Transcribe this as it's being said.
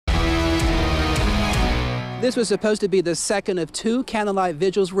This was supposed to be the second of 2 candlelight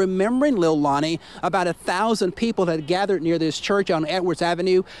vigils remembering Lil Lonnie. About 1,000 people had gathered near this church on Edwards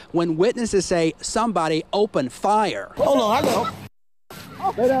Avenue when witnesses say somebody opened fire. Hold on, I go.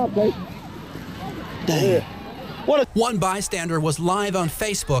 Lay down, baby. Damn. One bystander was live on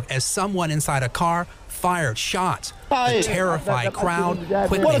Facebook as someone inside a car fired shots. The terrified crowd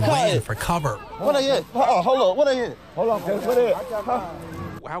quickly ran for cover. What are you? Hold on, what are you? Hold on, what are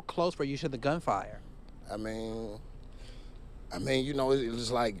you? How close were you to the gunfire? I mean, you know,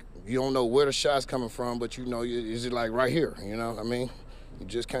 it's like you don't know where the shot's coming from, but you know, is it like right here? You know, I mean, you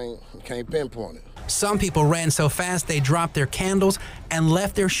just can't pinpoint it. Some people ran so fast they dropped their candles and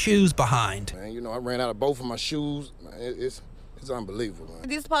left their shoes behind. Man, you know, I ran out of both of my shoes. Man, it's unbelievable, man.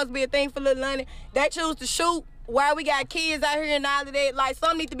 This is supposed to be a thing for Lil Lonnie. They choose to shoot while we got kids out here and all of that. Like,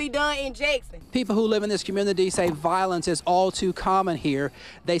 something needs to be done in Jackson. People who live in this community say violence is all too common here.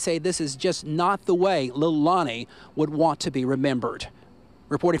 They say this is just not the way Lil Lonnie would want to be remembered.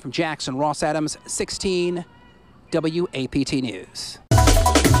 Reporting from Jackson, Ross Adams, 16 WAPT News.